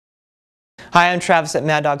Hi, I'm Travis at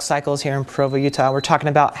Mad Dog Cycles here in Provo, Utah. We're talking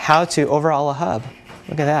about how to overhaul a hub.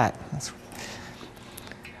 Look at that.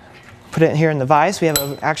 Put it here in the vise. We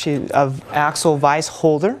have actually an axle vise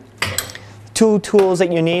holder. Two tools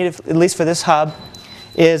that you need, at least for this hub,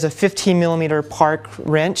 is a 15mm Park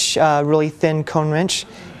wrench, really thin cone wrench,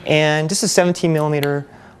 and just a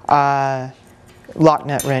 17mm lock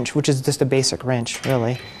nut wrench, which is just a basic wrench,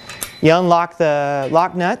 really. You unlock the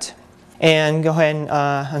lock nut and go ahead and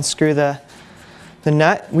unscrew the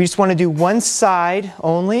nut. We just want to do one side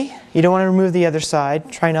only. You don't want to remove the other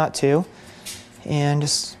side. Try not to. And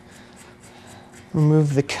just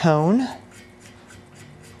remove the cone.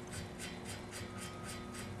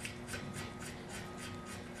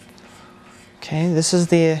 Okay, this is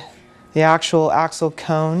the actual axle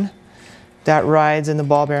cone that rides in the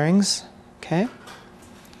ball bearings. Okay.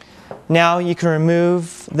 Now you can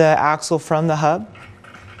remove the axle from the hub.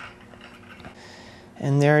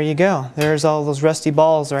 And there you go. There's all those rusty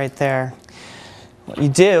balls right there. What you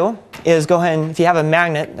do is go ahead and, if you have a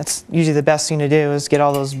magnet, that's usually the best thing to do, is get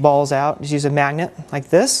all those balls out. Just use a magnet like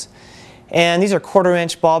this. And these are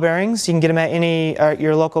 1/4-inch ball bearings. You can get them at any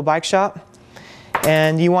your local bike shop.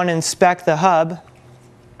 And you want to inspect the hub.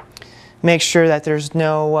 Make sure that there's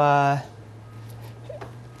no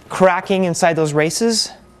cracking inside those races.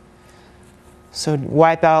 So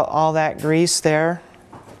wipe out all that grease there.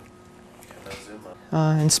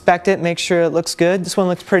 Inspect it, make sure it looks good. This one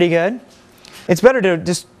looks pretty good. It's better to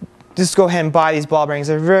just go ahead and buy these ball bearings.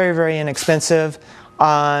 They're very, very inexpensive.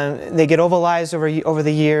 They get ovalized over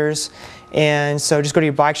the years, and so just go to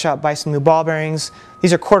your bike shop, buy some new ball bearings.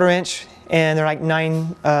 These are 1/4-inch, and they're like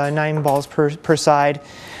nine balls per side.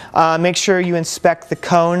 Make sure you inspect the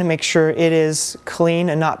cone. Make sure it is clean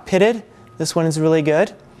and not pitted. This one is really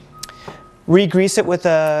good. Re-grease it with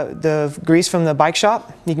the grease from the bike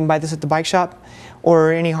shop. You can buy this at the bike shop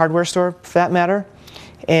or any hardware store for that matter.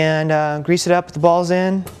 And grease it up, put the balls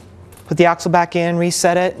in, put the axle back in,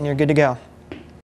 reset it, and you're good to go.